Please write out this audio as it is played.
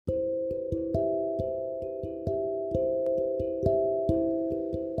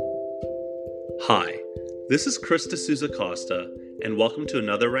Hi, this is Sousa Costa, and welcome to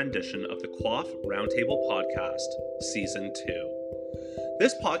another rendition of the QUAAF Round Table Podcast, Season 2.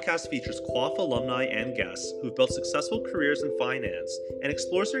 This podcast features QUAAF alumni and guests who've built successful careers in finance and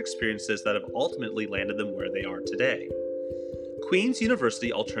explores their experiences that have ultimately landed them where they are today. Queen's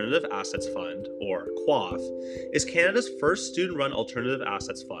University Alternative Assets Fund, or QUAAF, is Canada's first student-run alternative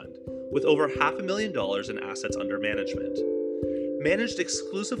assets fund, with over $500,000 in assets under management. Managed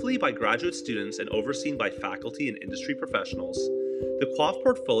exclusively by graduate students and overseen by faculty and industry professionals, the QUAAF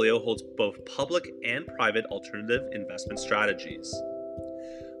portfolio holds both public and private alternative investment strategies.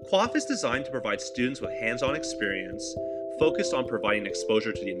 QUAAF is designed to provide students with hands-on experience, focused on providing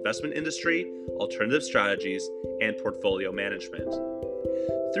exposure to the investment industry, alternative strategies, and portfolio management.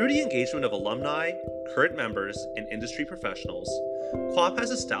 Through the engagement of alumni, current members, and industry professionals, QUAAF has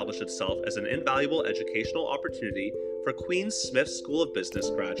established itself as an invaluable educational opportunity for Queen's Smith School of Business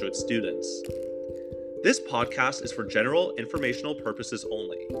graduate students. This podcast is for general informational purposes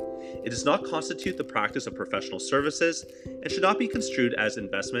only. It does not constitute the practice of professional services and should not be construed as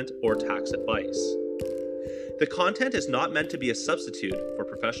investment or tax advice. The content is not meant to be a substitute for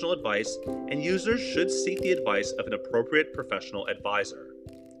professional advice, and users should seek the advice of an appropriate professional advisor.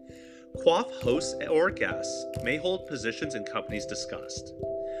 QUAAF hosts or guests may hold positions in companies discussed.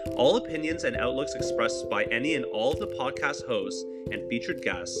 All opinions and outlooks expressed by any and all of the podcast hosts and featured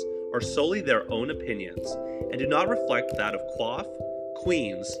guests are solely their own opinions and do not reflect that of QUAAF,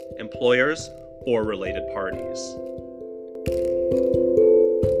 Queens, employers, or related parties.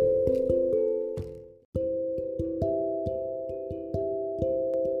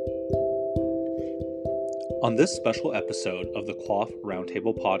 On this special episode of the QUAAF Round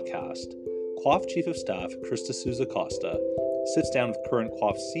Table Podcast, QUAAF Chief of Staff Sousa Costa sits down with current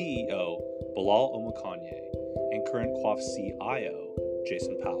QUAAF CEO Bilal Omokanye and current QUAAF CIO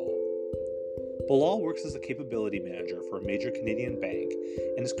Jason Powell. Bilal works as a capability manager for a major Canadian bank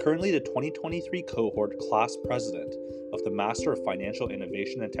and is currently the 2023 cohort class president of the Master of Financial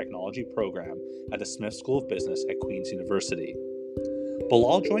Innovation and Technology program at the Smith School of Business at Queen's University.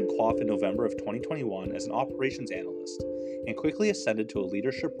 Bilal joined QUAAF in November of 2021 as an operations analyst and quickly ascended to a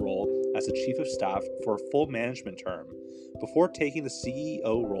leadership role as a chief of staff for a full management term before taking the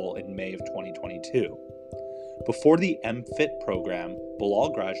CEO role in May of 2022. Before the MFIT program,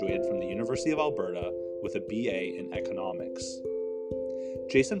 Bilal graduated from the University of Alberta with a BA in economics.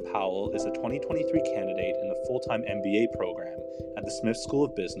 Jason Powell is a 2023 candidate in the Full-time MBA program at the Smith School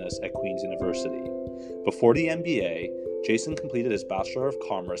of Business at Queen's University. Before the MBA, Jason completed his Bachelor of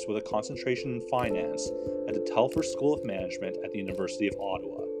Commerce with a concentration in finance at the Telfer School of Management at the University of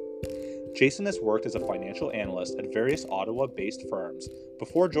Ottawa. Jason has worked as a financial analyst at various Ottawa-based firms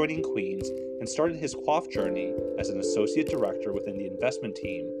before joining Queen's and started his QUAAF journey as an associate director within the investment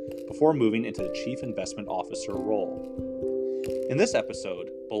team before moving into the chief investment officer role. In this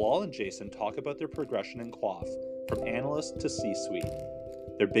episode, Bilal and Jason talk about their progression in QUAAF from analyst to C-suite,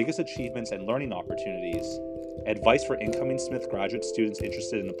 their biggest achievements and learning opportunities, advice for incoming Smith graduate students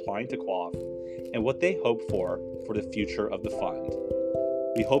interested in applying to QUAAF, and what they hope for the future of the fund.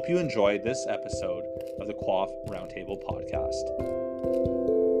 We hope you enjoy this episode of the QUAAF Roundtable Podcast.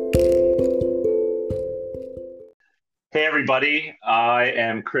 Hey everybody, I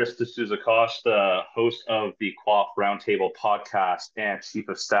am Sousa Costa, host of the QUAAF Roundtable Podcast and Chief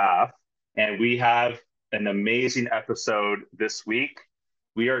of Staff, and we have an amazing episode this week.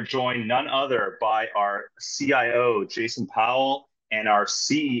 We are joined none other by our CIO, Jason Powell, and our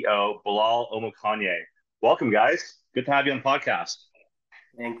CEO, Bilal Omokanye. Welcome, guys. Good to have you on the podcast.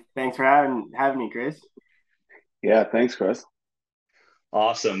 Thanks for having me, Chris. Yeah, thanks, Chris.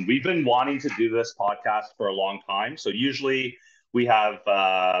 Awesome. We've been wanting to do this podcast for a long time. So usually we have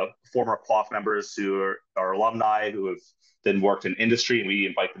former QUAAF members who are alumni who have then worked in industry, and we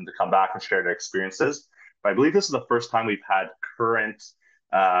invite them to come back and share their experiences. But I believe this is the first time we've had current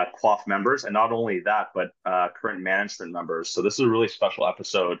QUAAF members, and not only that, but current management members. So this is a really special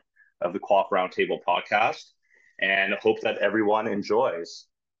episode of the QUAAF Roundtable Podcast, and I hope that everyone enjoys.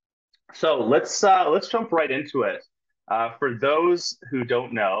 So let's jump right into it. For those who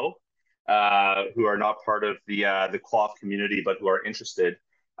don't know, who are not part of the QUAAF community, but who are interested,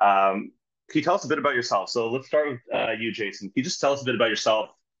 can you tell us a bit about yourself? So let's start with you, Jason. Can you just tell us a bit about yourself?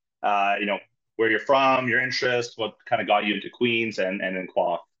 Where you're from, your interests, what kind of got you into Queens and in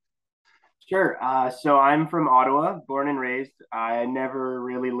QUAAF? Sure. So I'm from Ottawa, born and raised. I never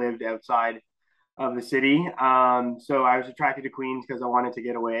really lived outside of the city. So I was attracted to Queens because I wanted to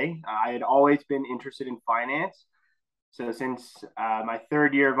get away. I had always been interested in finance. So since my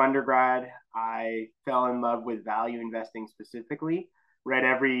third year of undergrad, I fell in love with value investing specifically. read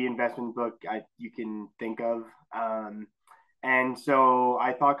every investment book you can think of. And so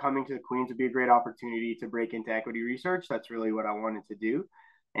I thought coming to Queens would be a great opportunity to break into equity research. That's really what I wanted to do.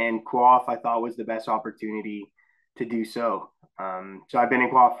 And QUAAF I thought was the best opportunity to do so. So I've been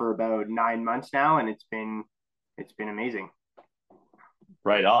in QUAAF for about 9 months now, and it's been amazing.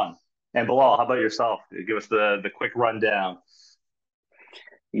 Right on. And Bilal, how about yourself? Give us the quick rundown.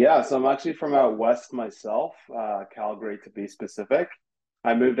 Yeah, so I'm actually from out west myself, Calgary to be specific.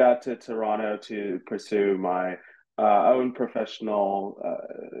 I moved out to Toronto to pursue my own professional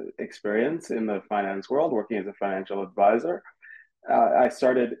experience in the finance world, working as a financial advisor. I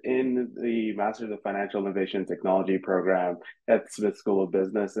started in the Masters of Financial Innovation and Technology program at Smith School of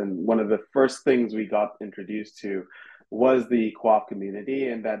Business. And one of the first things we got introduced to was the QUAAF community.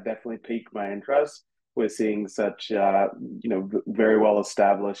 And that definitely piqued my interest with seeing such, very well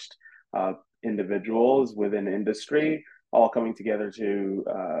established individuals within industry all coming together to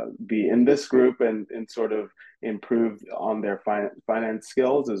be in this group and sort of improve on their finance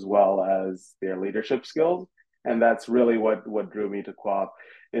skills as well as their leadership skills. And that's really what drew me to QUAAF,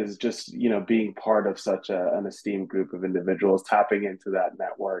 is just being part of such an esteemed group of individuals, tapping into that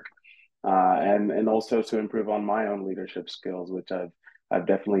network, and also to improve on my own leadership skills, which I've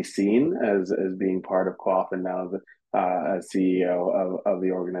definitely seen as being part of QUAAF and now as CEO of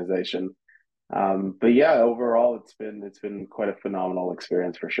the organization. But yeah, overall it's been quite a phenomenal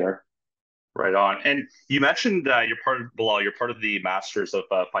experience for sure. Right on. And you mentioned you're part of Bilal. You're part of the Masters of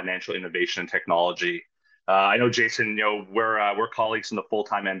Financial Innovation and Technology. I know, Jason, we're colleagues in the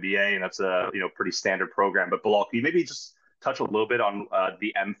full-time MBA, and that's a pretty standard program. But Bilal, can you maybe just touch a little bit on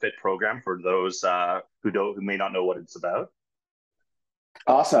the MFIT program for those who may not know what it's about?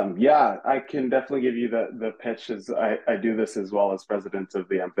 Awesome. Yeah, I can definitely give you the pitch, as I do this as well as president of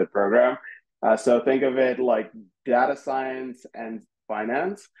the MFIT program. So think of it like data science and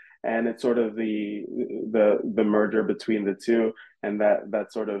finance, and it's sort of the merger between the two, and that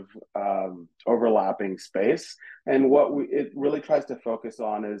sort of overlapping space. And what it really tries to focus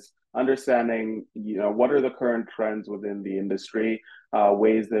on is understanding, what are the current trends within the industry,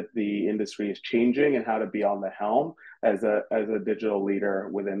 ways that the industry is changing, and how to be on the helm as a digital leader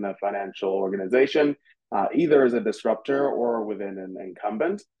within the financial organization, either as a disruptor or within an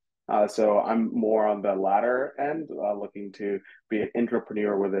incumbent. So I'm more on the latter end, looking to be an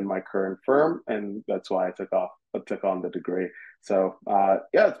entrepreneur within my current firm, and that's why I took on the degree. So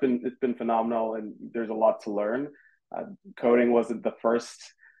yeah, it's been phenomenal, and there's a lot to learn. Coding wasn't the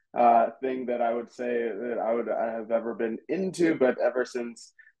first thing that I would say that I have ever been into, but ever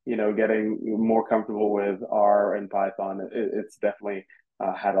since getting more comfortable with R and Python, it's definitely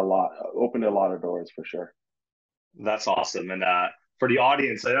opened a lot of doors for sure. That's awesome. And for the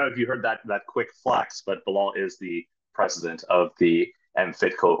audience, I don't know if you heard that quick flex, but Bilal is the president of the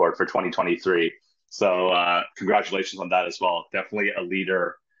MFIT cohort for 2023. So congratulations on that as well. Definitely a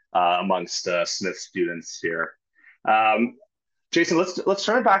leader amongst Smith students here. Jason, let's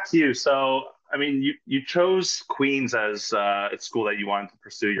turn it back to you. So, I mean, you chose Queens as a school that you wanted to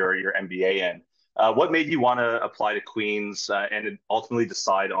pursue your MBA in. What made you want to apply to Queens and ultimately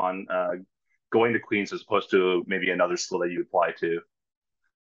decide on going to Queens as opposed to maybe another school that you apply to?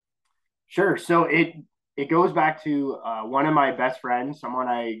 Sure. So it goes back to one of my best friends, someone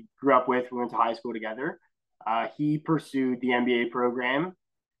I grew up with. We went to high school together. He pursued the MBA program,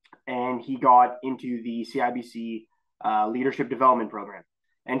 and he got into the CIBC leadership development program.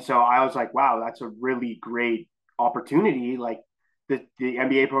 And so I was like, wow, that's a really great opportunity. Like the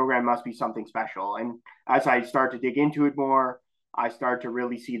MBA program must be something special. And as I start to dig into it more, I start to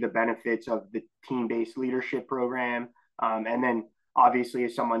really see the benefits of the team-based leadership program. And then obviously,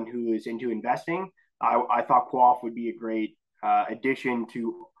 as someone who is into investing, I thought QUAAF would be a great addition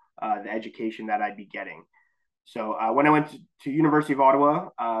to the education that I'd be getting. So when I went to University of Ottawa,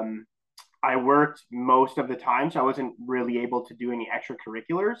 I worked most of the time, so I wasn't really able to do any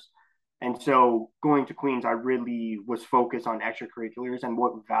extracurriculars. And so going to Queens, I really was focused on extracurriculars and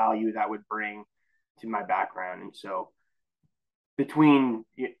what value that would bring to my background. And so between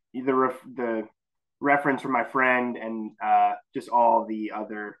the reference from my friend and just all the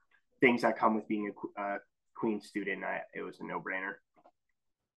other things that come with being a Queens student, it was a no-brainer.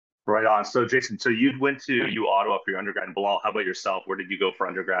 Right on. So, Jason, you went to Ottawa for your undergrad. And Bilal, how about yourself? Where did you go for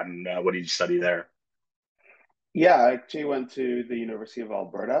undergrad, and what did you study there? Yeah, I actually went to the University of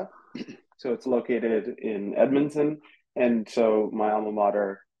Alberta. So it's located in Edmonton. And so my alma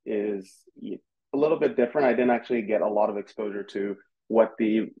mater is a little bit different. I didn't actually get a lot of exposure to what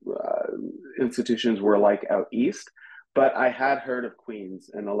the institutions were like out east. But I had heard of Queens,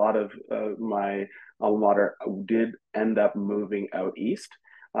 and a lot of my alma mater did end up moving out east.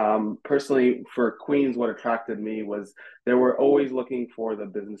 Personally, for Queens, what attracted me was they were always looking for the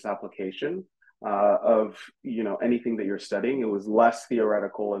business application of anything that you're studying. It was less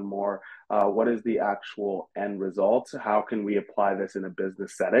theoretical and more what is the actual end result? How can we apply this in a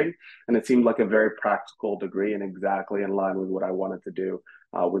business setting? And it seemed like a very practical degree and exactly in line with what I wanted to do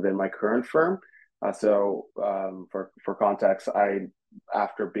within my current firm. For context, I,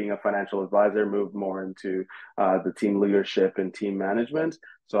 after being a financial advisor, moved more into the team leadership and team management.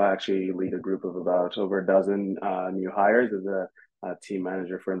 So I actually lead a group of about over a dozen new hires as a team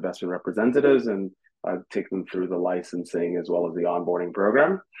manager for investment representatives, and take them through the licensing as well as the onboarding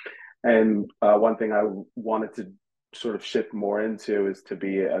program. And one thing I wanted to sort of shift more into is to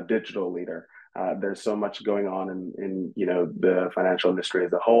be a digital leader. There's so much going on in the financial industry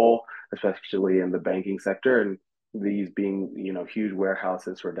as a whole, especially in the banking sector, and these being huge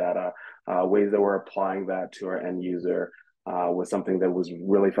warehouses for data, ways that we're applying that to our end user was something that was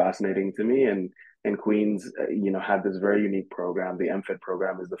really fascinating to me. And Queens, had this very unique program. The MFIT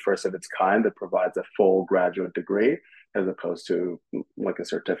program is the first of its kind that provides a full graduate degree as opposed to like a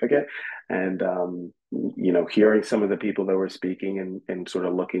certificate. And hearing some of the people that were speaking and sort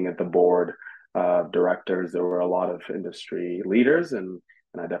of looking at the board directors, there were a lot of industry leaders, and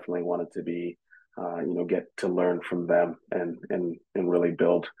I definitely wanted to be get to learn from them and really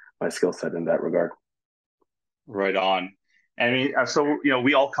build my skill set in that regard. Right on. I mean, so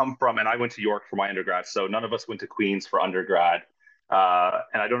we all come from, and I went to York for my undergrad, so none of us went to Queens for undergrad.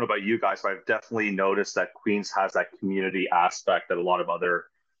 And I don't know about you guys, but I've definitely noticed that Queens has that community aspect that a lot of other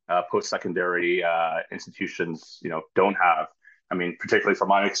post-secondary institutions, don't have. I mean, particularly from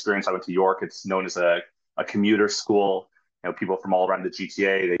my experience, I went to York. It's known as a commuter school. People from all around the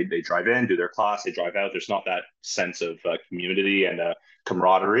GTA, they drive in, do their class, they drive out. There's not that sense of community and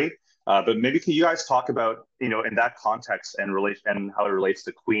camaraderie. But maybe can you guys talk about, in that context and how it relates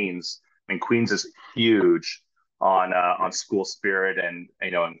to Queens? I mean, Queens is huge on school spirit and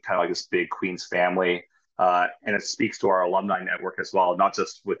and kind of like this big Queens family. And it speaks to our alumni network as well, not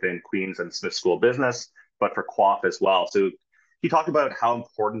just within Queens and Smith School of Business, but for QUAAF as well. So can you talk about how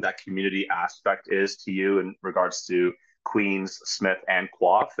important that community aspect is to you in regards to Queens, Smith, and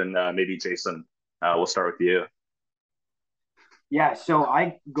QUAAF? And maybe Jason, we'll start with you. Yeah, so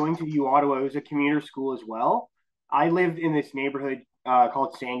going to U Ottawa, it was a commuter school as well. I lived in this neighborhood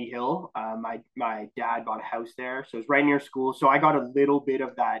called Sandy Hill. My dad bought a house there, so it's right near school. So I got a little bit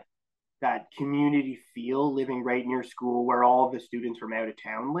of that community feel living right near school, where all of the students from out of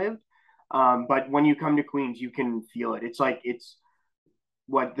town lived. But when you come to Queens, you can feel it. It's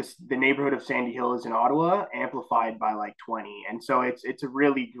what the neighborhood of Sandy Hill is in Ottawa, amplified by like 20, and so it's a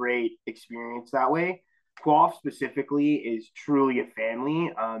really great experience that way. QUAAF specifically is truly a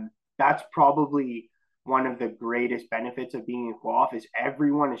family. That's probably one of the greatest benefits of being in QUAAF is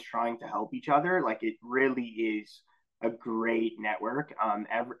everyone is trying to help each other. Like it really is a great network.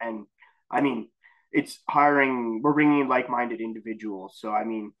 And I mean, we're bringing in like-minded individuals. So, I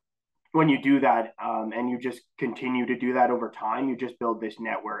mean, when you do that and you just continue to do that over time, you just build this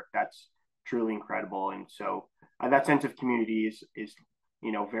network that's truly incredible. And so that sense of community is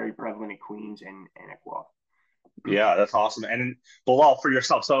very prevalent in Queens and at QUAAF. Yeah, that's awesome. And Bilal, for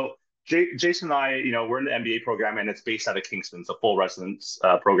yourself, so Jason and I, we're in the MBA program, and it's based out of Kingston. It's a full residence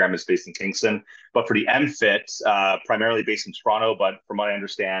program is based in Kingston. But for the MFIT, primarily based in Toronto. But from what I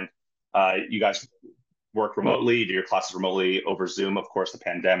understand, you guys work remotely, do your classes remotely over Zoom. Of course, the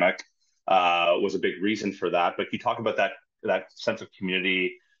pandemic was a big reason for that. But can you talk about that sense of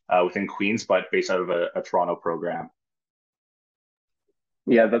community within Queens, but based out of a Toronto program?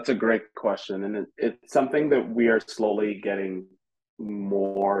 Yeah, that's a great question. And it's something that we are slowly getting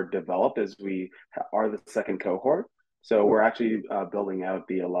more developed as we are the second cohort. So we're actually building out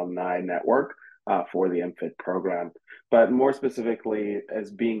the alumni network for the MFIT program. But more specifically,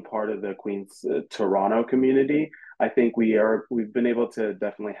 as being part of the Queens Toronto community, I think we've been able to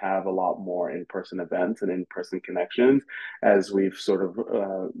definitely have a lot more in-person events and in-person connections as we've sort of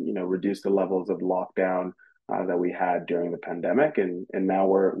reduced the levels of lockdown that we had during the pandemic, and now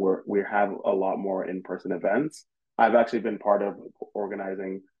we have a lot more in-person events. I've actually been part of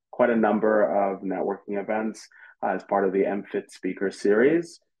organizing quite a number of networking events as part of the MFIT speaker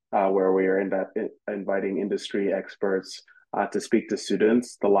series, where we are inviting industry experts to speak to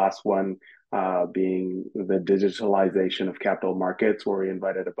students. The last one being the digitalization of capital markets, where we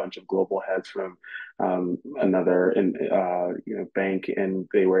invited a bunch of global heads from another bank, and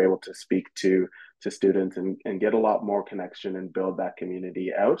they were able to speak to students and get a lot more connection and build that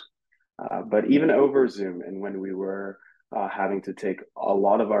community out. But even over Zoom, and when we were having to take a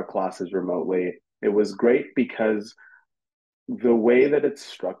lot of our classes remotely, it was great because the way that it's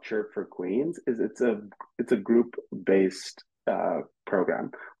structured for Queens is it's a group based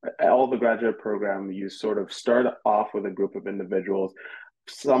program. All the graduate program, you sort of start off with a group of individuals,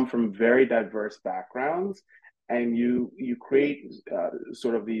 some from very diverse backgrounds, and you create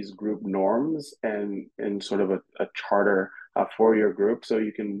sort of these group norms and sort of a charter for your group, so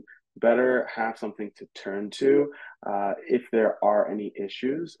you can better have something to turn to if there are any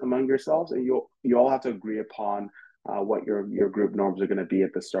issues among yourselves, and you all have to agree upon what your group norms are going to be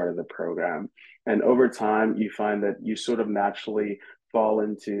at the start of the program. And over time, you find that you sort of naturally fall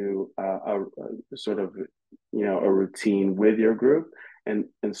into a sort of a routine with your group and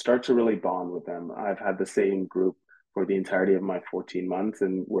start to really bond with them. I've had the same group for the entirety of my 14 months,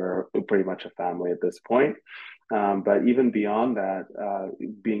 and we're pretty much a family at this point. But even beyond that,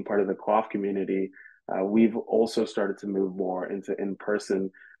 being part of the QUAAF community, we've also started to move more into in-person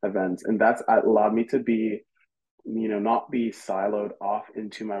events, and that's allowed me to be not be siloed off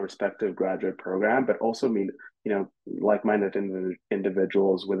into my respective graduate program, but also meet like-minded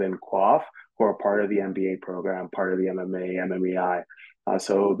individuals within QUAAF who are part of the MBA program, part of the MMA, MMEI.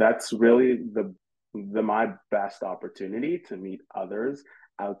 So that's really my best opportunity to meet others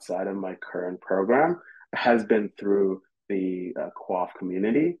outside of my current program has been through the QUAAF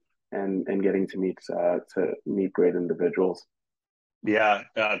community and getting to meet great individuals. Yeah,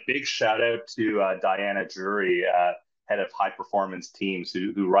 big shout out to Diana Drury, head of high performance teams,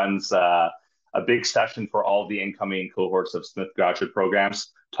 who runs a big session for all the incoming cohorts of Smith graduate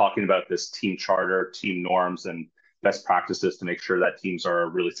programs, talking about this team charter, team norms, and best practices to make sure that teams are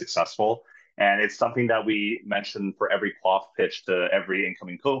really successful. And it's something that we mention for every QUAAF pitch to every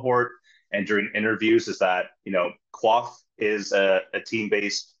incoming cohort and during interviews, is that QUAAF is a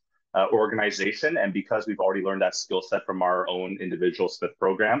team-based organization, and because we've already learned that skill set from our own individual Smith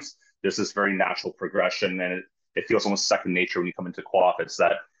programs, there's this very natural progression, and it feels almost second nature when you come into QUAAF. It's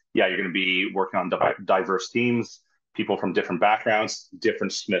that you're going to be working on diverse teams, people from different backgrounds,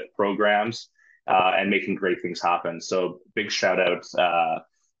 different Smith programs, and making great things happen. So big shout out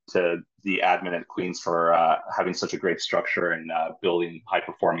to the admin at Queens for having such a great structure and building high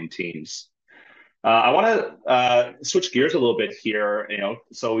performing teams. I want to switch gears a little bit here.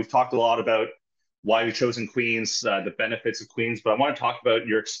 So we've talked a lot about why we've chosen Queens, the benefits of Queens, but I want to talk about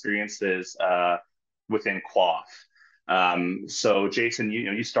your experiences within QUAAF. So Jason,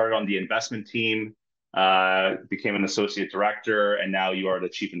 you started on the investment team, became an associate director, and now you are the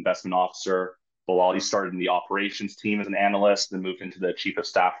chief investment officer. Bilal, you started in the operations team as an analyst, then moved into the chief of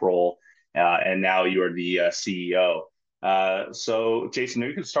staff role, and now you are the CEO. So Jason,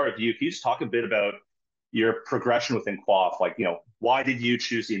 maybe we can start with you. Can you just talk a bit about your progression within QUAAF? Like, why did you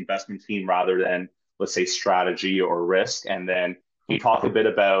choose the investment team rather than, let's say, strategy or risk? And then can you talk a bit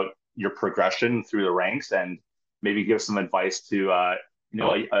about your progression through the ranks and maybe give some advice to,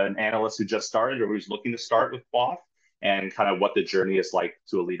 an analyst who just started or who's looking to start with QUAAF, and kind of what the journey is like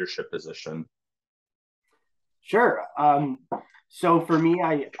to a leadership position? Sure. So for me,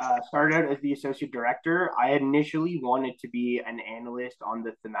 I started out as the associate director. I had initially wanted to be an analyst on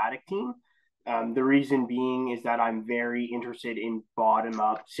the thematic team. The reason being is that I'm very interested in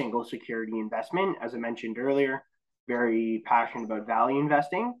bottom-up single security investment. As I mentioned earlier, very passionate about value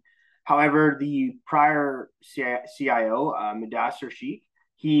investing. However, the prior CIO, Mudassir Sheikh,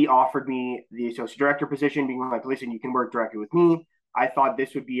 he offered me the associate director position, being like, listen, you can work directly with me. I thought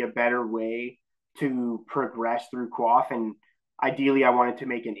this would be a better way to progress through QUAAF, and ideally I wanted to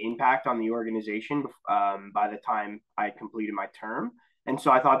make an impact on the organization by the time I completed my term. And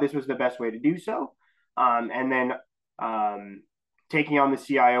so I thought this was the best way to do so. And then taking on the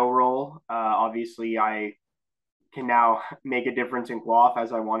CIO role, obviously I can now make a difference in QUAAF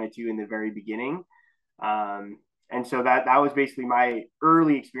as I wanted to in the very beginning. And so that was basically my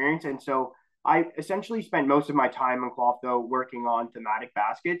early experience. And so I essentially spent most of my time in QUAAF, though, working on thematic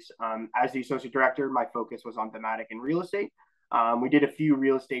baskets. As the associate director, my focus was on thematic and real estate. We did a few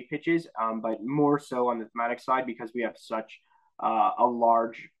real estate pitches, but more so on the thematic side because we have such a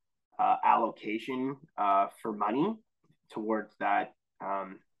large allocation for money towards that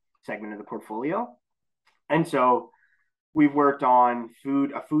segment of the portfolio. And so we've worked on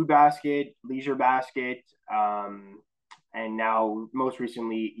a food basket, leisure basket, and now most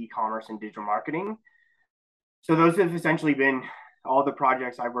recently e-commerce and digital marketing. So those have essentially been all the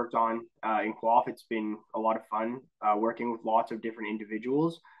projects I've worked on in QUAAF. It's been a lot of fun working with lots of different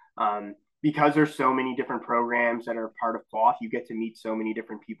individuals. Because there's so many different programs that are part of QUAAF, you get to meet so many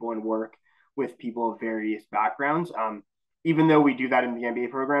different people and work with people of various backgrounds. even though we do that in the MBA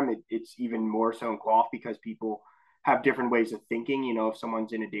program, it's even more so in QUAAF because people have different ways of thinking. You know, if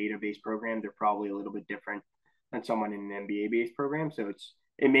someone's in a database program, they're probably a little bit different than someone in an MBA based program. So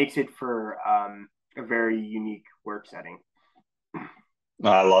it makes it for a very unique work setting.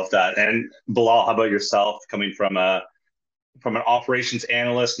 I love that. And Bilal, how about yourself, coming from an operations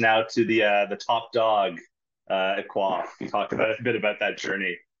analyst now to the top dog at QUAAF? You talked about a bit about that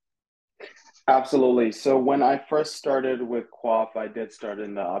journey. Absolutely. So when I first started with QUAAF, I did start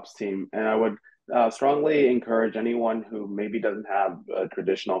in the ops team, and I would strongly encourage anyone who maybe doesn't have a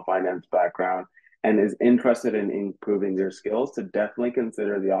traditional finance background and is interested in improving their skills to definitely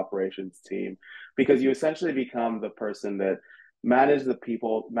consider the operations team, because you essentially become the person that manages the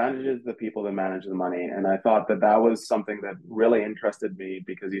people that manage the money. And I thought that that was something that really interested me,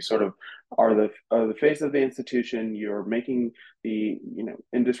 because you sort of are the face of the institution. You're making the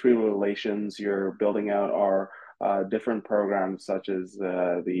industry relations. You're building out our different programs, such as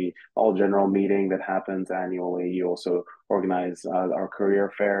the all general meeting that happens annually. You also organize our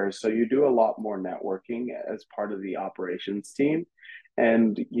career fairs. So you do a lot more networking as part of the operations team.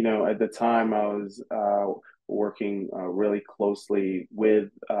 And at the time, I was working really closely with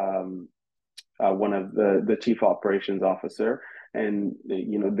one of the chief operations officer, and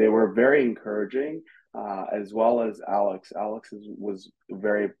they were very encouraging, as well as Alex. Was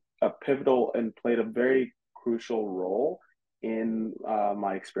very pivotal and played a very crucial role in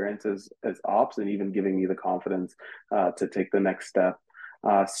my experiences as ops, and even giving me the confidence to take the next step.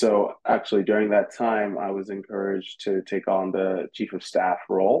 So actually, during that time, I was encouraged to take on the chief of staff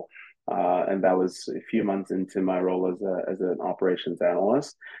role, and that was a few months into my role as an operations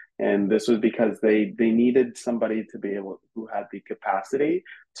analyst. And this was because they needed somebody to be able, who had the capacity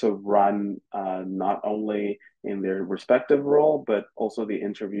to run not only in their respective role, but also the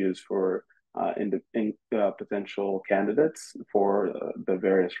interviews for potential candidates for the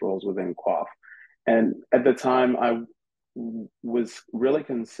various roles within QUAAF. And at the time, I was really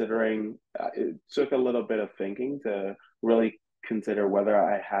considering, it took a little bit of thinking to really consider whether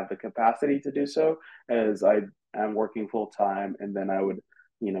I had the capacity to do so, as I am working full time, and then I would,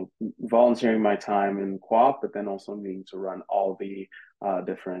 volunteering my time in QUAAF, but then also needing to run all the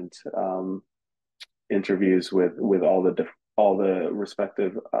different interviews with all the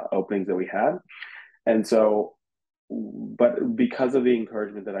respective openings that we had. And so, but because of the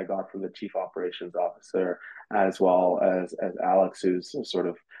encouragement that I got from the chief operations officer, as well as Alex, who's sort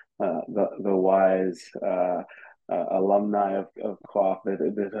of the wise alumni of QUAAF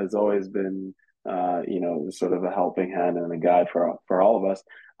that has always been sort of a helping hand and a guide for all of us,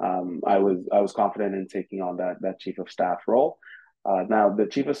 I was confident in taking on that chief of staff role. Now, the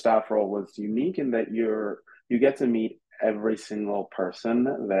chief of staff role was unique in that you get to meet every single person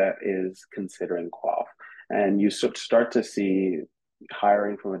that is considering QUAAF, and you start to see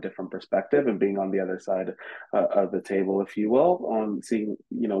hiring from a different perspective and being on the other side of the table, if you will, on seeing,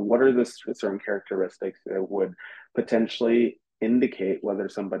 what are the certain characteristics that would potentially indicate whether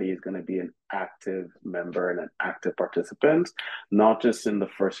somebody is going to be an active member and an active participant, not just in the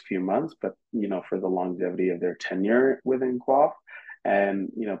first few months, but, for the longevity of their tenure within QUAAF. And,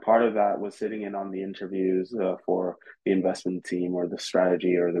 part of that was sitting in on the interviews for the investment team or the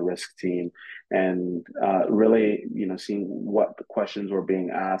strategy or the risk team, and really, seeing what the questions were being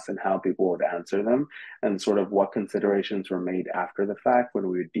asked and how people would answer them, and sort of what considerations were made after the fact when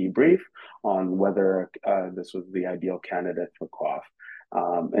we would debrief on whether this was the ideal candidate for QUAAF.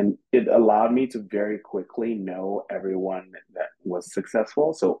 And it allowed me to very quickly know everyone that was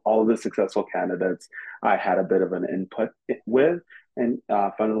successful. So all of the successful candidates, I had a bit of an input with. And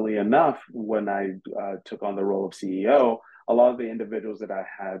funnily enough, when I took on the role of CEO, a lot of the individuals that I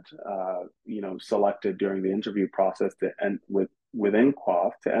had, selected during the interview process within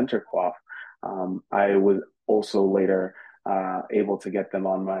QUAAF to enter QUAAF, I was also later able to get them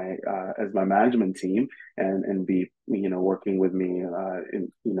on my as my management team and be working with me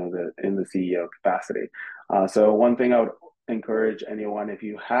in the CEO capacity. So one thing I would encourage anyone, if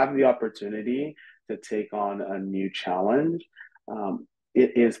you have the opportunity to take on a new challenge,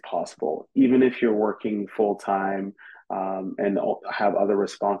 it is possible, even if you're working full time and have other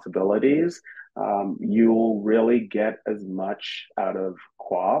responsibilities. You'll really get as much out of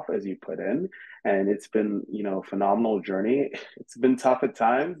QUAAF as you put in, and it's been a phenomenal journey. It's been tough at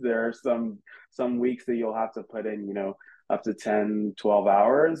times. There are some weeks that you'll have to put in up to 10-12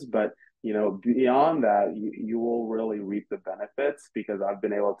 hours, but beyond that, you will really reap the benefits, because I've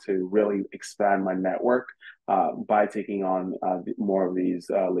been able to really expand my network by taking on more of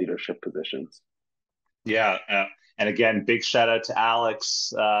these leadership positions. Yeah. And again, big shout out to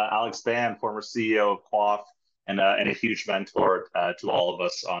Alex Ban, former CEO of QUAAF, and a huge mentor to all of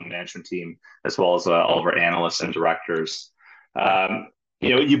us on the management team, as well as all of our analysts and directors.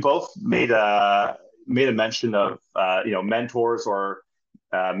 You both made a mention of mentors or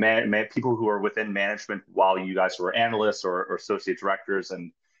people who are within management while you guys were analysts or associate directors,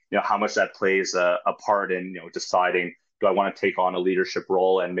 and how much that plays a part in deciding, do I want to take on a leadership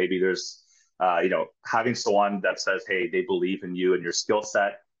role? And maybe there's having someone that says, hey, they believe in you and your skill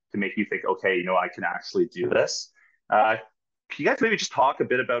set to make you think, okay, I can actually do this. Can you guys maybe just talk a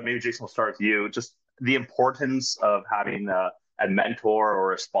bit about, maybe Jason, will start with you, just the importance of having a mentor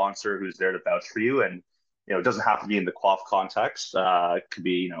or a sponsor who's there to vouch for you? And it doesn't have to be in the QUAAF context. It could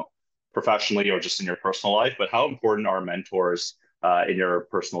be professionally or just in your personal life. But how important are mentors in your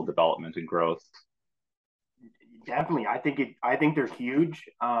personal development and growth? Definitely, I think they're huge.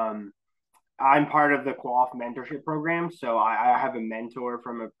 I'm part of the QUAAF mentorship program, so I have a mentor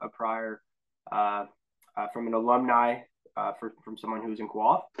from a prior from an alumni from someone who's in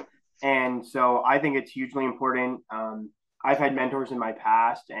QUAAF, and so I think it's hugely important. I've had mentors in my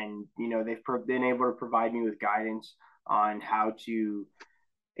past, and they've been able to provide me with guidance on how to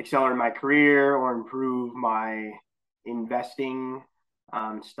accelerate my career or improve my investing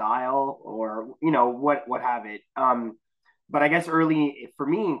style, or what have it. But I guess early for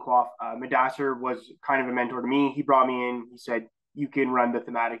me in QUAAF, Madasser was kind of a mentor to me. He brought me in. He said, "You can run the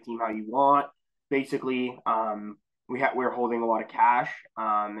thematic team how you want." Basically, we're holding a lot of cash,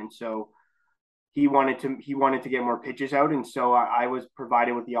 and so he wanted to get more pitches out, and so I was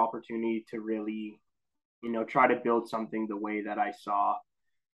provided with the opportunity to really, try to build something the way that I saw.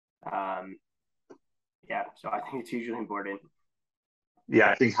 So I think it's hugely important.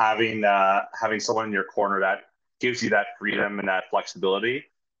 Yeah, I think having someone in your corner that gives you that freedom and that flexibility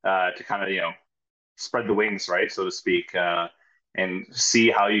to kind of spread the wings, right, so to speak, and see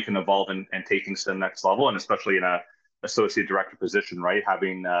how you can evolve and take things to the next level, and especially in a associate director position, right,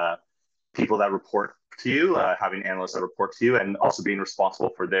 having people that report to you, having analysts that report to you, and also being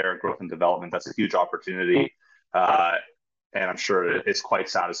responsible for their growth and development. That's a huge opportunity, and I'm sure it's quite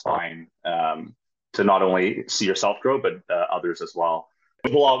satisfying to not only see yourself grow, but others as well.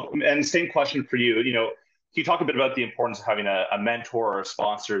 Well, and same question for you. Can you talk a bit about the importance of having a mentor or a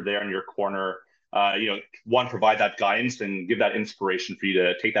sponsor there in your corner? One, provide that guidance and give that inspiration for you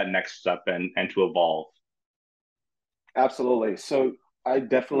to take that next step and to evolve. Absolutely. So I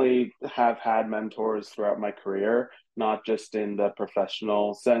definitely have had mentors throughout my career, not just in the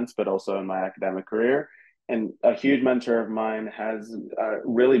professional sense, but also in my academic career. And a huge mentor of mine has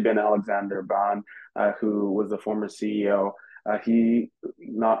really been Alexander Ban, who was the former CEO. He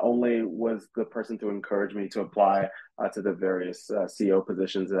not only was the person to encourage me to apply to the various CEO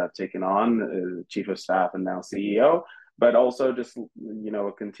positions that I've taken on, Chief of Staff and now CEO, but also just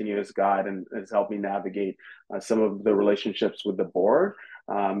a continuous guide, and has helped me navigate some of the relationships with the board,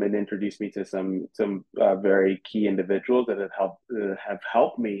 and introduced me to some very key individuals that have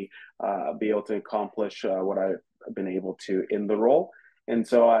helped me be able to accomplish what I've been able to in the role. And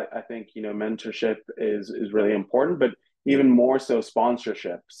so I think mentorship is really important, but even more so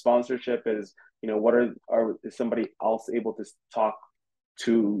sponsorship. Sponsorship is is somebody else able to talk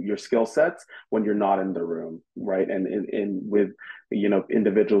to your skill sets when you're not in the room, right? And in with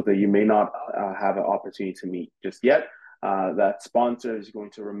individuals that you may not have an opportunity to meet just yet. That sponsor is going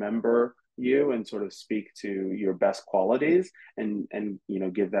to remember you and sort of speak to your best qualities, and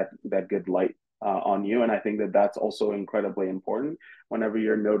give that good light on you. And I think that's also incredibly important whenever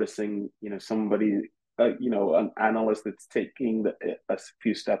you're noticing somebody, an analyst that's taking a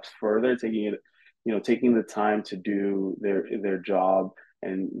few steps further, taking the time to do their job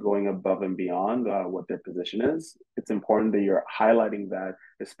and going above and beyond what their position is. It's important that you're highlighting that,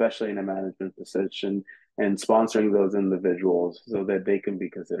 especially in a management position, and sponsoring those individuals so that they can be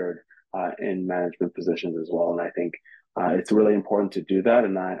considered in management positions as well. And I think it's really important to do that,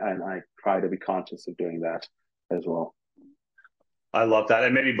 and I try to be conscious of doing that as well. I love that.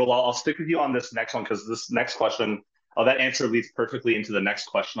 And maybe, Bilal, I'll stick with you on this next one, because this next question, that answer leads perfectly into the next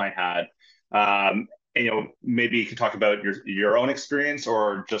question I had. Maybe you could talk about your own experience,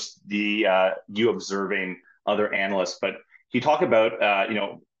 or just the you observing other analysts. But can you talk about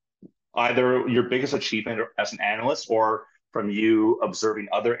either your biggest achievement as an analyst, or from you observing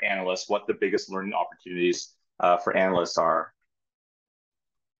other analysts, what the biggest learning opportunities for analysts are?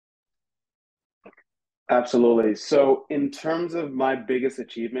 Absolutely. So in terms of my biggest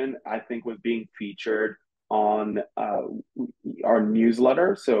achievement, I think was being featured on our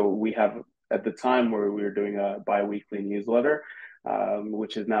newsletter. So we have, at the time where we were doing a bi-weekly newsletter,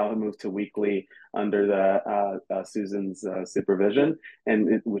 which is now moved to weekly under Susan's supervision,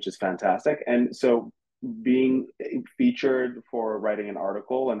 which is fantastic. And so being featured for writing an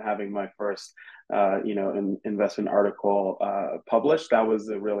article and having my first, investment article published, that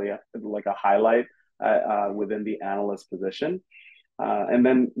was like a highlight within the analyst position. And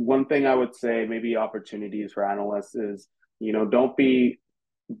then one thing I would say, maybe opportunities for analysts is, don't be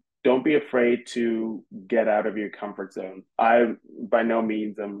afraid to get out of your comfort zone. I by no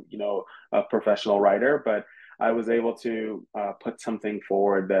means am, a professional writer, but I was able to put something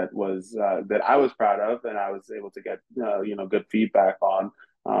forward that I was proud of, and I was able to get good feedback on.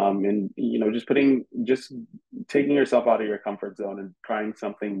 And just taking yourself out of your comfort zone and trying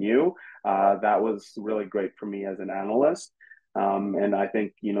something new, that was really great for me as an analyst. And I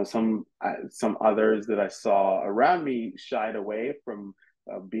think some others that I saw around me shied away from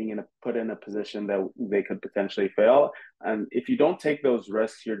being put in a position that they could potentially fail. And if you don't take those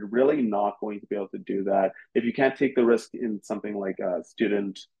risks, you're really not going to be able to do that. If you can't take the risk in something like a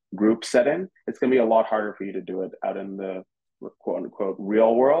student group setting, it's going to be a lot harder for you to do it out in the quote unquote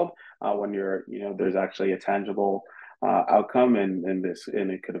real world, when there's actually a tangible outcome, and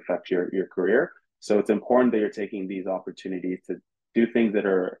it could affect your career. So it's important that you're taking these opportunities to do things that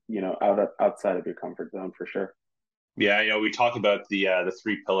are outside of your comfort zone, for sure. Yeah, we talked about the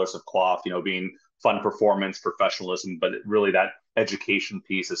three pillars of QUAAF, being fun, performance, professionalism, but really that education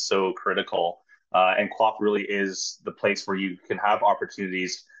piece is so critical. And QUAAF really is the place where you can have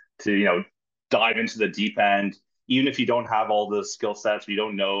opportunities to, dive into the deep end, even if you don't have all the skill sets, you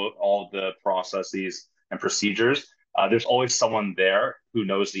don't know all the processes and procedures. There's always someone there who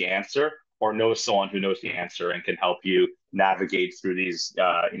knows the answer, or knows someone who knows the answer and can help you navigate through these,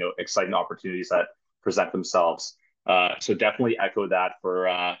 exciting opportunities that present themselves. So definitely echo that for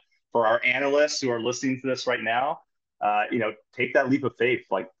our analysts who are listening to this right now. Take that leap of faith,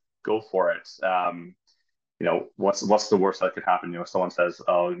 like go for it. What's the worst that could happen? Someone says,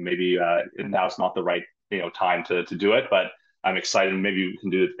 "Oh, maybe now it's not the right time to do it," but I'm excited. Maybe we can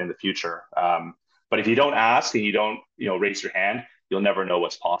do it in the future. But if you don't ask and you don't raise your hand, you'll never know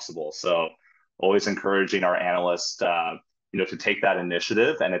what's possible. So always encouraging our analysts, to take that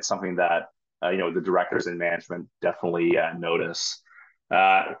initiative, and it's something that the directors in management definitely notice.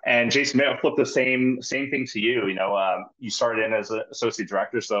 And Jason, may I flip the same thing to you? You started in as an associate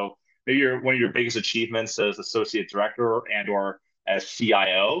director, so maybe one of your biggest achievements as associate director and/or as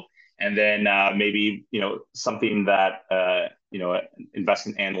CIO, and then maybe something that an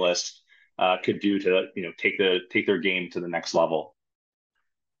investment analyst could do to take their game to the next level.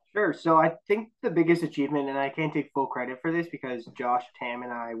 Sure. So I think the biggest achievement, and I can't take full credit for this because Josh, Tam,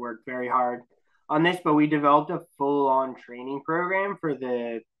 and I worked very hard on this, but we developed a full-on training program for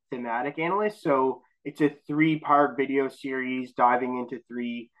the thematic analyst. So it's a 3-part video series diving into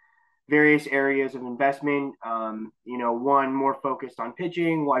 3 various areas of investment. One more focused on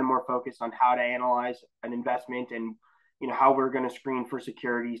pitching, one more focused on how to analyze an investment, and how we're going to screen for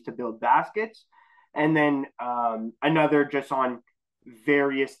securities to build baskets, and then another just on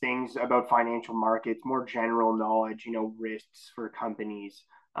various things about financial markets, more general knowledge, risks for companies.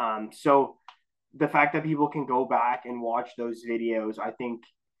 So the fact that people can go back and watch those videos, I think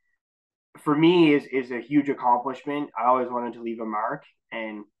for me is a huge accomplishment. I always wanted to leave a mark,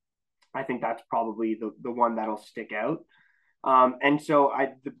 and I think that's probably the one that'll stick out. And so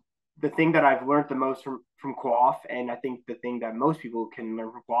the thing that I've learned the most from QUAAF, and I think the thing that most people can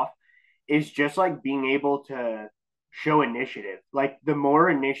learn from QUAAF, is just like being able to show initiative. Like the more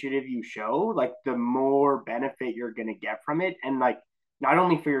initiative you show, like the more benefit you're going to get from it. And like, not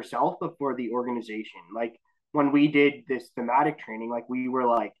only for yourself, but for the organization. Like when we did this thematic training, like we were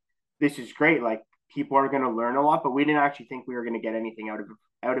like, this is great. Like people are going to learn a lot, but we didn't actually think we were going to get anything out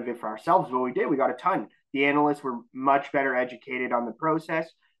of it for ourselves. But we did. We got a ton. The analysts were much better educated on the process.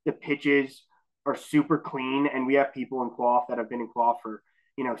 The pitches are super clean. And we have people in QUAAF that have been in QUAAF for,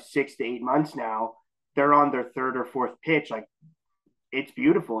 6 to 8 months now. They're on their 3rd or 4th pitch. Like it's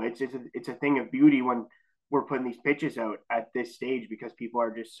beautiful. It's a thing of beauty when we're putting these pitches out at this stage, because people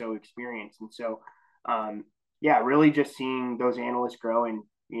are just so experienced. And so, really just seeing those analysts grow and,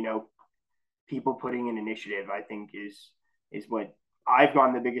 people putting in initiative, I think is what I've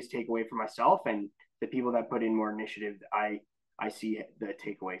gotten the biggest takeaway for myself, and the people that put in more initiative, I see the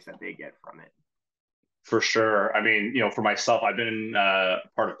takeaways that they get from it. For sure. I mean, for myself, I've been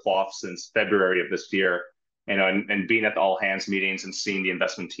part of QUAAF since February of this year, and being at the all hands meetings and seeing the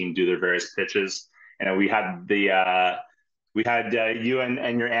investment team do their various pitches. We had you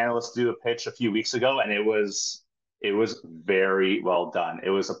and your analyst do a pitch a few weeks ago, and it was very well done. It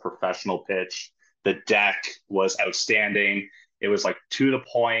was a professional pitch. The deck was outstanding. It was like to the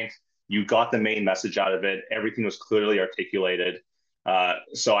point. You got the main message out of it. Everything was clearly articulated.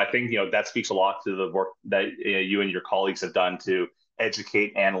 So I think, that speaks a lot to the work that you and your colleagues have done to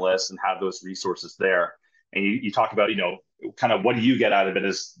educate analysts and have those resources there. And you talk about, kind of what do you get out of it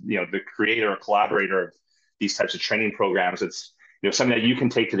as, the creator or collaborator of these types of training programs. It's, something that you can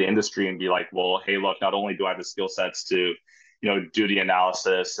take to the industry and be like, well, hey, look, not only do I have the skill sets to, do the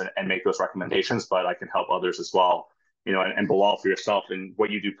analysis and make those recommendations, but I can help others as well. And Bilal, for yourself and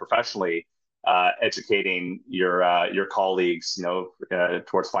what you do professionally, educating your colleagues,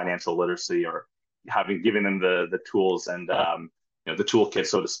 towards financial literacy, or giving them the tools and the toolkit,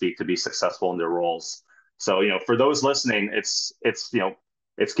 so to speak, to be successful in their roles. So for those listening, it's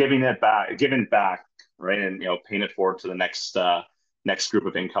giving back, right, and paying it forward to the next group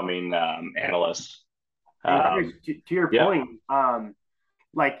of incoming analysts. And Chris, to your point,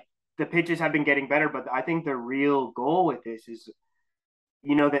 like the pitches have been getting better, but I think the real goal with this is,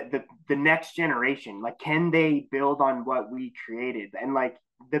 that the next generation, like, can they build on what we created? And like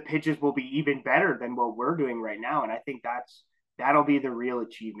the pitches will be even better than what we're doing right now. And I think that'll be the real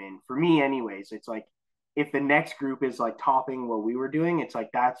achievement for me anyways. It's like, if the next group is like topping what we were doing, it's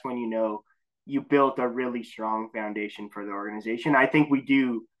like, that's when, you built a really strong foundation for the organization. I think we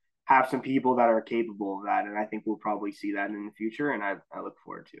do have some people that are capable of that. And I think we'll probably see that in the future. And I look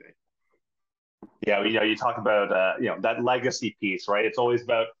forward to it. Yeah, you talk about that legacy piece, right? It's always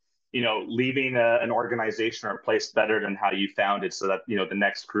about leaving an organization or a place better than how you found it, so that the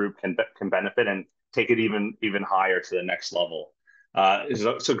next group can benefit and take it even higher to the next level.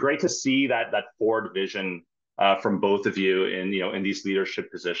 So great to see that forward vision from both of you in these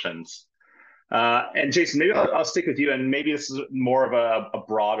leadership positions. And Jason, maybe I'll stick with you, and maybe this is more of a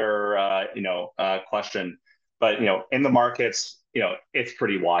broader question, but in the markets, it's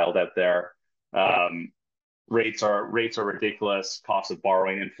pretty wild out there. Rates are ridiculous. Cost of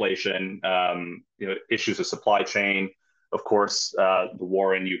borrowing, inflation, issues of supply chain, of course, the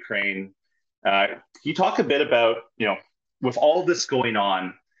war in Ukraine. Can you talk a bit about, with all of this going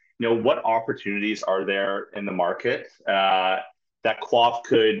on, what opportunities are there in the market that QUAAF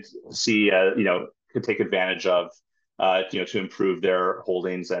could see, could take advantage of, to improve their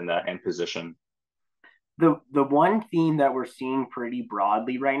holdings and position? The one theme that we're seeing pretty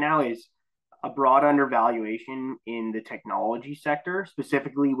broadly right now is a broad undervaluation in the technology sector,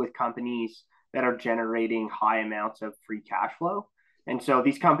 specifically with companies that are generating high amounts of free cash flow. And so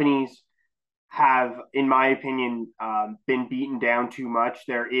these companies have, in my opinion, been beaten down too much.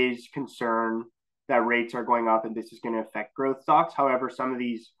 There is concern that rates are going up and this is going to affect growth stocks. However, some of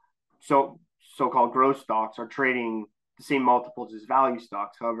these so-called growth stocks are trading the same multiples as value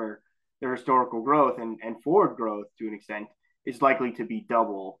stocks. However, their historical growth and forward growth, to an extent, is likely to be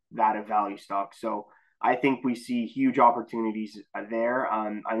double that of value stocks. So I think we see huge opportunities there.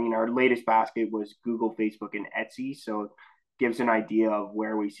 Our latest basket was Google, Facebook, and Etsy. So it gives an idea of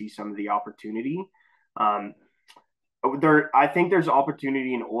where we see some of the opportunity. I think there's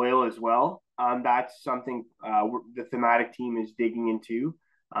opportunity in oil as well. That's something the thematic team is digging into,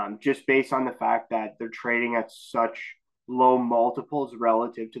 just based on the fact that they're trading at such low multiples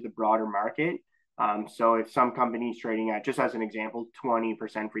relative to the broader market. So if some companies trading at, just as an example,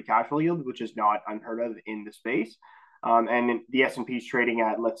 20% free cash flow yield, which is not unheard of in the space, and the S&P is trading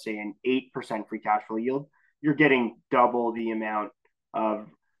at, let's say, an 8% free cash flow yield, you're getting double the amount of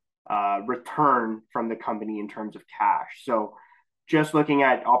return from the company in terms of cash. So just looking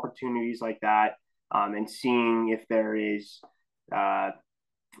at opportunities like that, and seeing if there is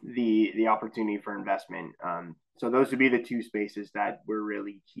the opportunity for investment. So those would be the two spaces that we're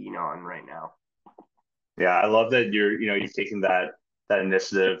really keen on right now. Yeah, I love that you've taken that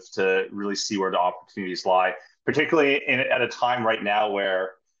initiative to really see where the opportunities lie, particularly at a time right now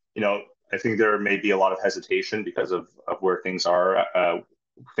where I think there may be a lot of hesitation because of where things are at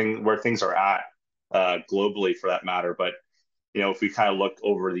globally, for that matter. But if we kind of look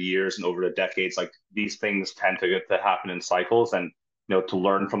over the years and over the decades, like, these things tend to happen in cycles, and to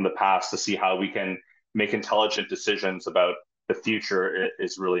learn from the past to see how we can make intelligent decisions about the future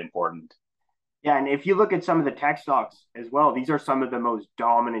is really important. Yeah, and if you look at some of the tech stocks as well, these are some of the most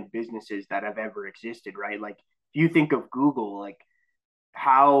dominant businesses that have ever existed, right? Like, if you think of Google, like,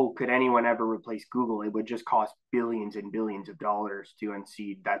 how could anyone ever replace Google? It would just cost billions and billions of dollars to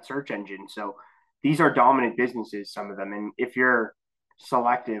unseat that search engine. So these are dominant businesses, some of them. And if you're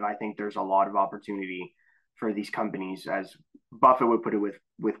selective, I think there's a lot of opportunity for these companies, as Buffett would put it,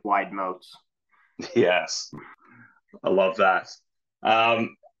 with wide moats. Yes, I love that.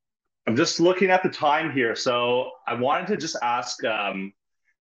 I'm just looking at the time here. So I wanted to just ask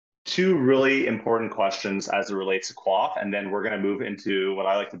two really important questions as it relates to QUAAF, and then we're going to move into what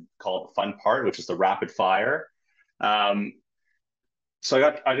I like to call the fun part, which is the rapid fire.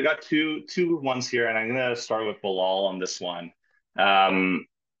 So I got two ones here, and I'm gonna start with Bilal on this one. Um,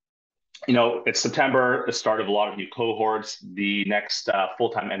 it's September, the start of a lot of new cohorts. The next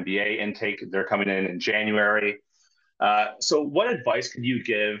full-time MBA intake, they're coming in January. So what advice could you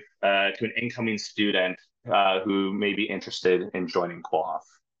give to an incoming student who may be interested in joining QUAAF?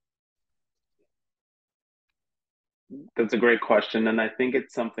 That's a great question, and I think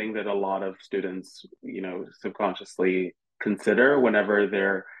it's something that a lot of students, subconsciously consider whenever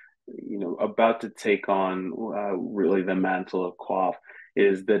they're, about to take on really the mantle of QUAAF.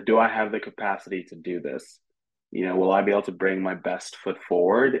 Is that, do I have the capacity to do this? Will I be able to bring my best foot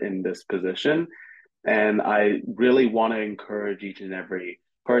forward in this position? And I really want to encourage each and every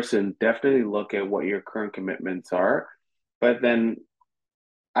person, definitely look at what your current commitments are, but then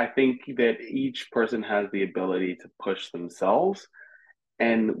I think that each person has the ability to push themselves.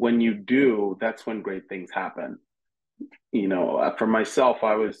 And when you do, that's when great things happen. For myself,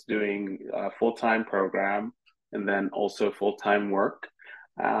 I was doing a full-time program and then also full-time work.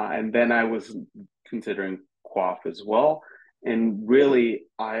 And then I was considering QUAAF as well. And really,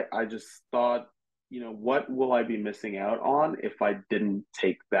 I just thought, what will I be missing out on if I didn't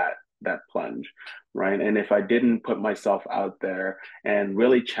take that plunge, right? And if I didn't put myself out there and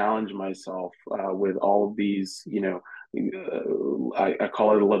really challenge myself with all of these, I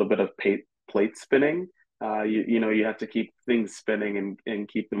call it a little bit of plate spinning. You have to keep things spinning and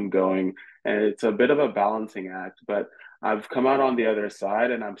keep them going, and it's a bit of a balancing act. But I've come out on the other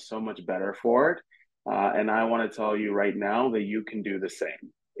side, and I'm so much better for it. And I want to tell you right now that you can do the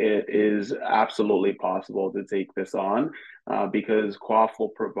same. It is absolutely possible to take this on because QUAAF will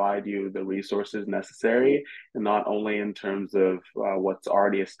provide you the resources necessary, and not only in terms of what's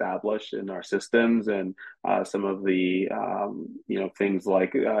already established in our systems and some of the things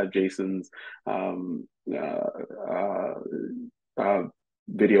like Jason's uh, uh,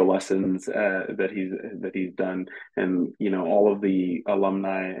 video lessons that he's done, and all of the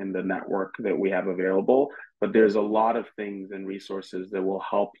alumni and the network that we have available. But there's a lot of things and resources that will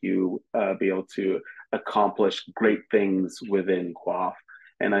help you be able to accomplish great things within QUAAF.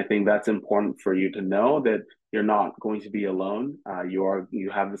 And I think that's important for you to know, that you're not going to be alone. You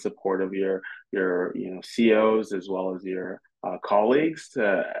have the support of your COs as well as your colleagues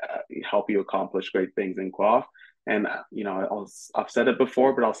to help you accomplish great things in QUAAF. And I've said it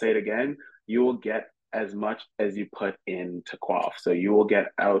before, but I'll say it again. You will get as much as you put into QUAAF, so you will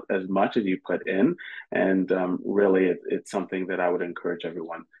get out as much as you put in. And really, it's something that I would encourage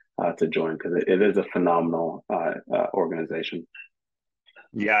everyone to join, because it is a phenomenal organization.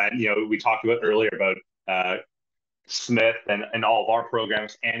 Yeah, we talked about earlier about Smith and all of our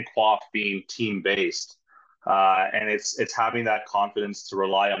programs and QUAAF being team based, and it's having that confidence to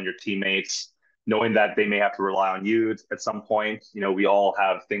rely on your teammates, knowing that they may have to rely on you at some point. We all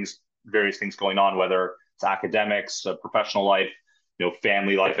have various things going on, whether it's academics, professional life,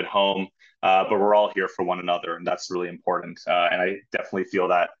 family life at home, but we're all here for one another, and that's really important. And I definitely feel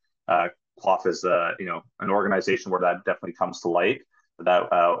that QUAAF is an organization where that definitely comes to light, that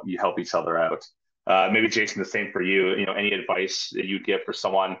you help each other out. Maybe Jason, the same for you. Any advice that you'd give for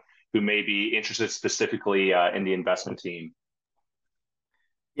someone who may be interested specifically in the investment team?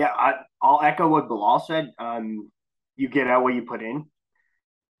 Yeah, I'll echo what Bilal said. You get out what you put in.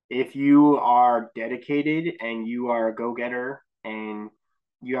 If you are dedicated and you are a go-getter and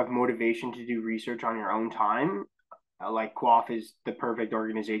you have motivation to do research on your own time, like QUAAF is the perfect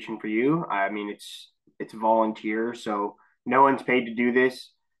organization for you. I mean, it's volunteer, so no one's paid to do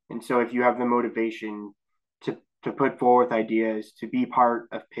this. And so if you have the motivation to put forth ideas, to be part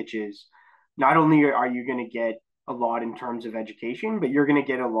of pitches, not only are you going to get a lot in terms of education, but you're going to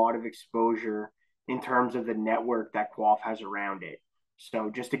get a lot of exposure in terms of the network that QUAAF has around it.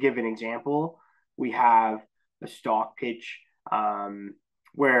 So just to give an example, we have a stock pitch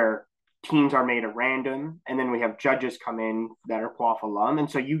where teams are made at random, and then we have judges come in that are QUAAF alum, and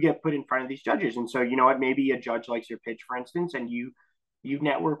so you get put in front of these judges. And so, you know what, maybe a judge likes your pitch, for instance, and you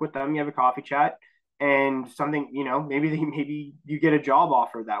network with them, you have a coffee chat, and something, maybe you get a job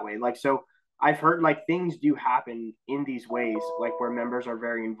offer that way. Like, so I've heard like things do happen in these ways, like where members are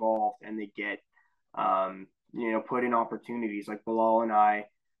very involved and they get put in opportunities. Like Bilal and I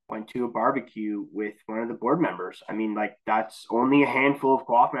went to a barbecue with one of the board members. I mean, like, that's only a handful of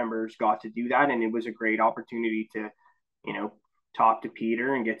QUAAF members got to do that, and it was a great opportunity to, talk to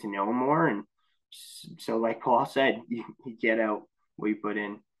Peter and get to know him more. And so, like Paul said, you get out what you put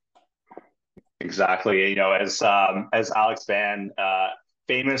in. Exactly. As Alex Van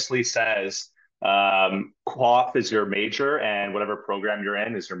famously says, QUAAF is your major, and whatever program you're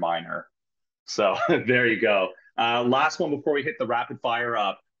in is your minor. So there you go. Last one before we hit the rapid fire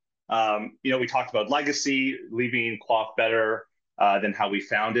up. We talked about legacy, leaving QUAAF better than how we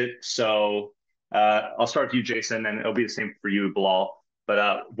found it. So I'll start with you, Jason, and it'll be the same for you, Bilal.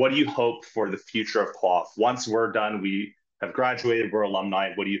 But what do you hope for the future of QUAAF? Once we're done, we have graduated, we're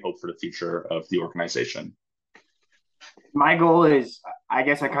alumni. What do you hope for the future of the organization? My goal is, I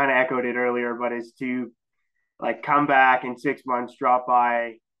guess I kind of echoed it earlier, but is to come back in 6 months, drop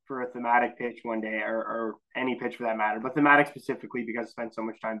by for a thematic pitch one day, or any pitch for that matter, but thematic specifically because I spent so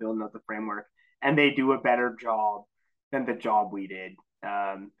much time building out the framework, and they do a better job than the job we did.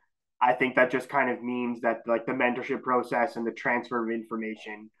 I think that just kind of means that the mentorship process and the transfer of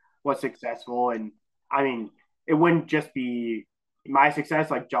information was successful. And I mean, it wouldn't just be my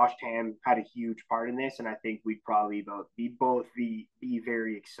success. Josh Tam had a huge part in this, and I think we'd probably be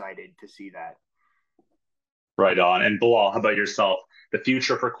very excited to see that. Right on. And Bilal, how about yourself? The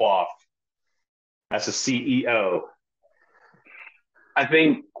future for QUAAF as a CEO? I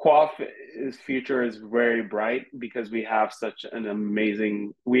think QUAAF's future is very bright because we attract such an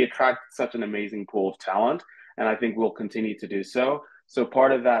amazing pool of talent, and I think we'll continue to do so. So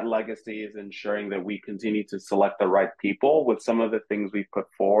part of that legacy is ensuring that we continue to select the right people with some of the things we've put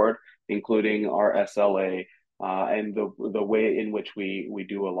forward, including our SLA and the way in which we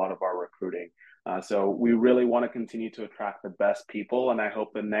do a lot of our recruiting. So we really want to continue to attract the best people, and I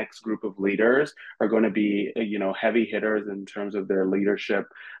hope the next group of leaders are going to be, heavy hitters in terms of their leadership,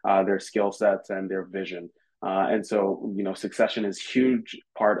 their skill sets, and their vision. And so, succession is a huge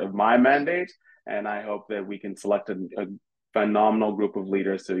part of my mandate, and I hope that we can select a phenomenal group of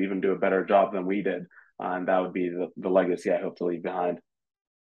leaders to even do a better job than we did, and that would be the legacy I hope to leave behind.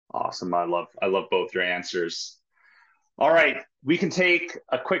 Awesome. I love both your answers. All right, we can take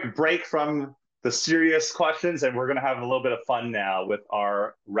a quick break from the serious questions, and we're going to have a little bit of fun now with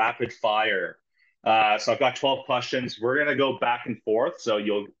our rapid fire. So I've got 12 questions. We're going to go back and forth, so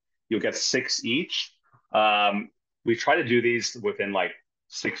you'll get 6 each. We try to do these within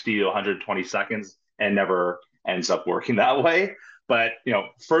 60 to 120 seconds, and never ends up working that way. But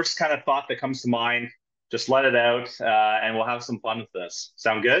first kind of thought that comes to mind, just let it out, and we'll have some fun with this.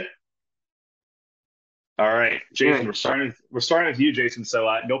 Sound good? All right, Jason, we're starting with you, Jason. So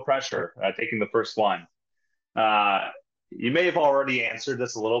no pressure, taking the first one. You may have already answered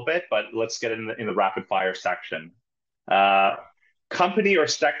this a little bit, but let's get in the rapid fire section. Company or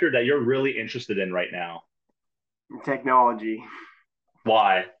sector that you're really interested in right now? Technology.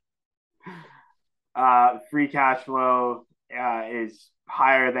 Why? Free cash flow is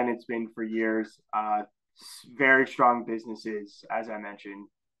higher than it's been for years. Very strong businesses, as I mentioned,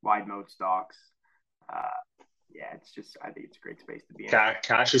 wide moat stocks. I think it's a great space to be in.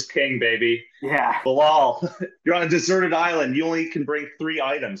 Cash is king, baby. Yeah. Bilal, you're on a deserted island. You only can bring 3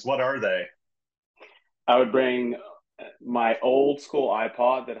 items. What are they? I would bring my old school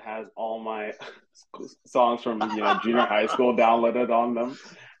iPod that has all my songs from junior high school downloaded on them,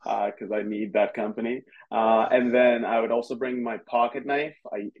 because I need that company. And then I would also bring my pocket knife.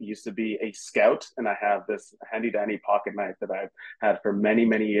 I used to be a scout, and I have this handy dandy pocket knife that I've had for many,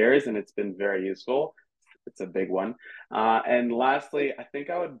 many years, and it's been very useful. It's a big one. And lastly, I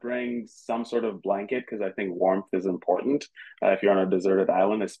think I would bring some sort of blanket, because I think warmth is important if you're on a deserted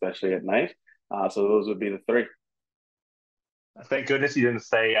island, especially at night. So those would be the 3. Thank goodness you didn't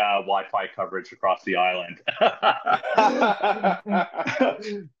say Wi-Fi coverage across the island.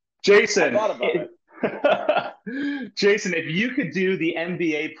 Jason, I thought about it. Jason, if you could do the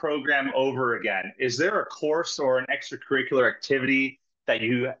MBA program over again, is there a course or an extracurricular activity that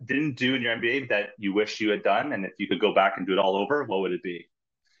you didn't do in your MBA that you wish you had done? And if you could go back and do it all over, what would it be?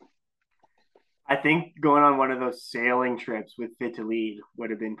 I think going on one of those sailing trips with Fit to Lead would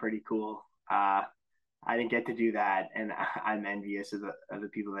have been pretty cool. I didn't get to do that, and I'm envious of the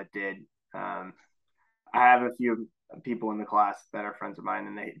people that did. I have a few people in the class that are friends of mine,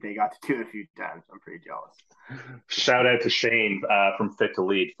 and they got to do it a few times. I'm pretty jealous. Shout out to Shane from Fit to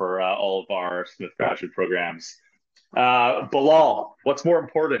Lead for all of our Smith graduate programs. Bilal, what's more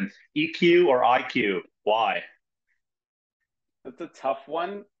important, EQ or IQ? Why? That's a tough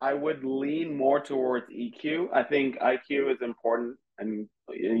one. I would lean more towards EQ. I think IQ is important, and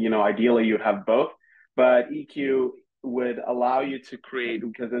ideally you'd have both. But EQ would allow you to create,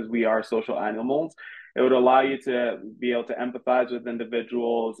 because as we are social animals, it would allow you to be able to empathize with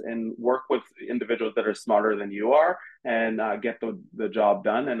individuals and work with individuals that are smarter than you are, and get the job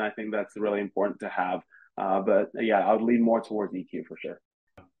done. And I think that's really important to have. But yeah, I would lean more towards EQ for sure.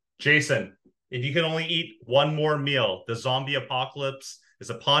 Jason, if you can only eat one more meal, the zombie apocalypse is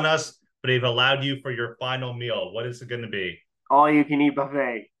upon us, but they've allowed you for your final meal. What is it going to be? All you can eat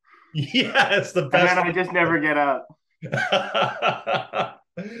buffet. Yeah, it's the And best. then I just never get up.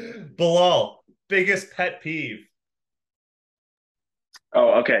 Bilal, biggest pet peeve.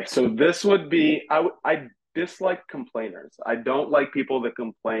 Oh, okay. So this would be I dislike complainers. I don't like people that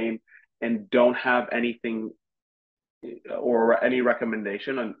complain and don't have anything or any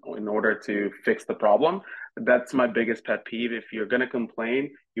recommendation in order to fix the problem. That's my biggest pet peeve. If you're going to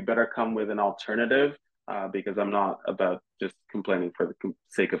complain, you better come with an alternative because I'm not about just complaining for the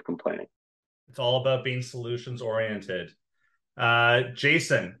sake of complaining. It's all about being solutions oriented.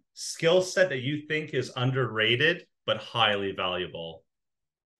 Jason, skill set that you think is underrated but highly valuable.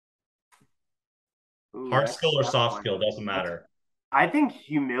 Ooh, Hard that's skill a or tough soft one. skill, doesn't matter. I think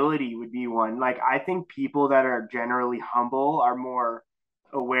humility would be one. Like, I think people that are generally humble are more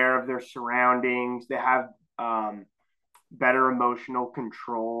aware of their surroundings. They have better emotional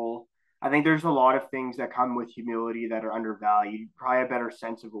control. I think there's a lot of things that come with humility that are undervalued. Probably a better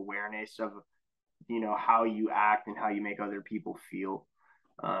sense of awareness of, how you act and how you make other people feel.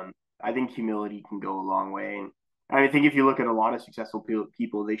 I think humility can go a long way. And I think if you look at a lot of successful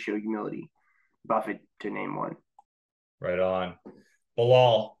people, they show humility. Buffett, to name one. Right on.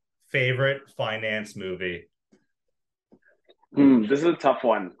 Bilal, favorite finance movie? This is a tough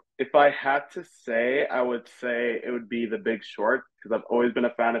one. If I had to say, I would say it would be The Big Short because I've always been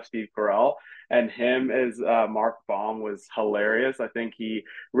a fan of Steve Carell, and him as Mark Baum was hilarious. I think he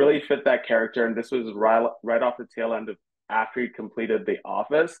really fit that character, and this was right off the tail end of after he completed The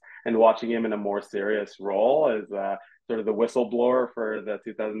Office, and watching him in a more serious role as sort of the whistleblower for the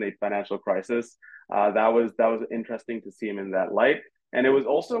 2008 financial crisis. That was interesting to see him in that light. And it was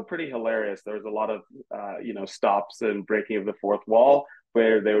also pretty hilarious. There was a lot of stops and breaking of the fourth wall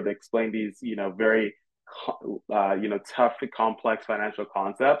where they would explain these very tough complex financial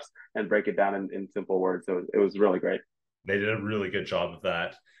concepts and break it down in simple words. So it was really great. They did a really good job of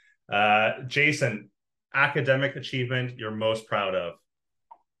that. Jason, academic achievement you're most proud of?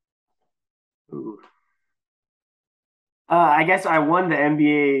 Ooh. I guess I won the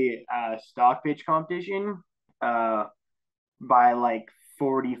MBA stock pitch competition by like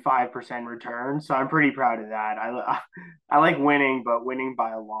 45% return. So I'm pretty proud of that. I like winning, but winning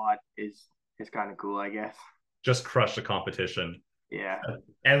by a lot is kind of cool, I guess. Just crush the competition. Yeah.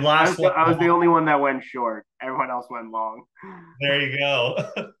 And last one, I was the only one that went short. Everyone else went long. there you go.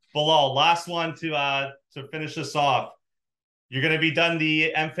 Bilal, last one to finish this off. You're going to be done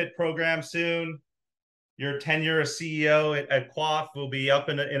the MFIT program soon. Your tenure as CEO at QUAAF will be up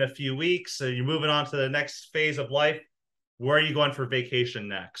in a few weeks. So you're moving on to the next phase of life. Where are you going for vacation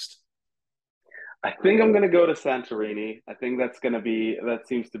next? I think I'm going to go to Santorini. I think that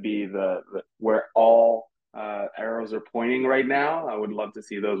seems to be the where all arrows are pointing right now. I would love to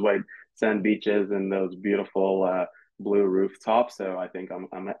see those white sand beaches and those beautiful blue rooftops. So I think I'm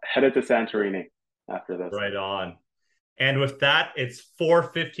headed to Santorini after this. Right on. And with that, it's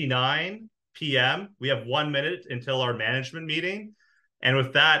 4:59 p.m. We have 1 minute until our management meeting. And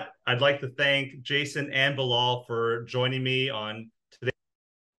with that, I'd like to thank Jason and Bilal for joining me on today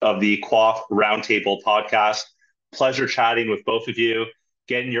of the QUAAF Round Table Podcast. Pleasure chatting with both of you,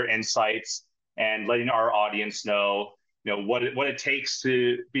 getting your insights, and letting our audience know, what it takes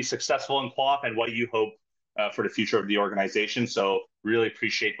to be successful in QUAAF and what you hope for the future of the organization. So really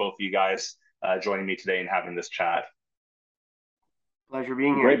appreciate both of you guys joining me today and having this chat. Pleasure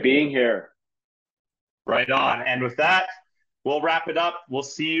being here. Great being here. Right on. And with that, we'll wrap it up. We'll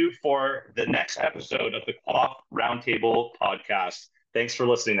see you for the next episode of the QUAAF Roundtable Podcast. Thanks for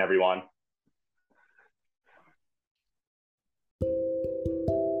listening, everyone.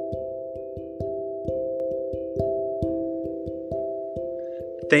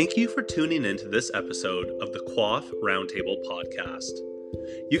 Thank you for tuning in to this episode of the QUAAF Roundtable Podcast.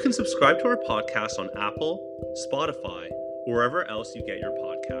 You can subscribe to our podcast on Apple, Spotify, or wherever else you get your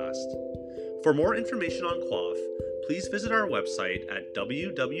podcast. For more information on QUAAF, please visit our website at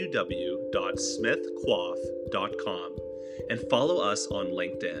www.smithquaaf.com and follow us on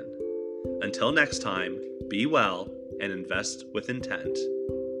LinkedIn. Until next time, be well and invest with intent.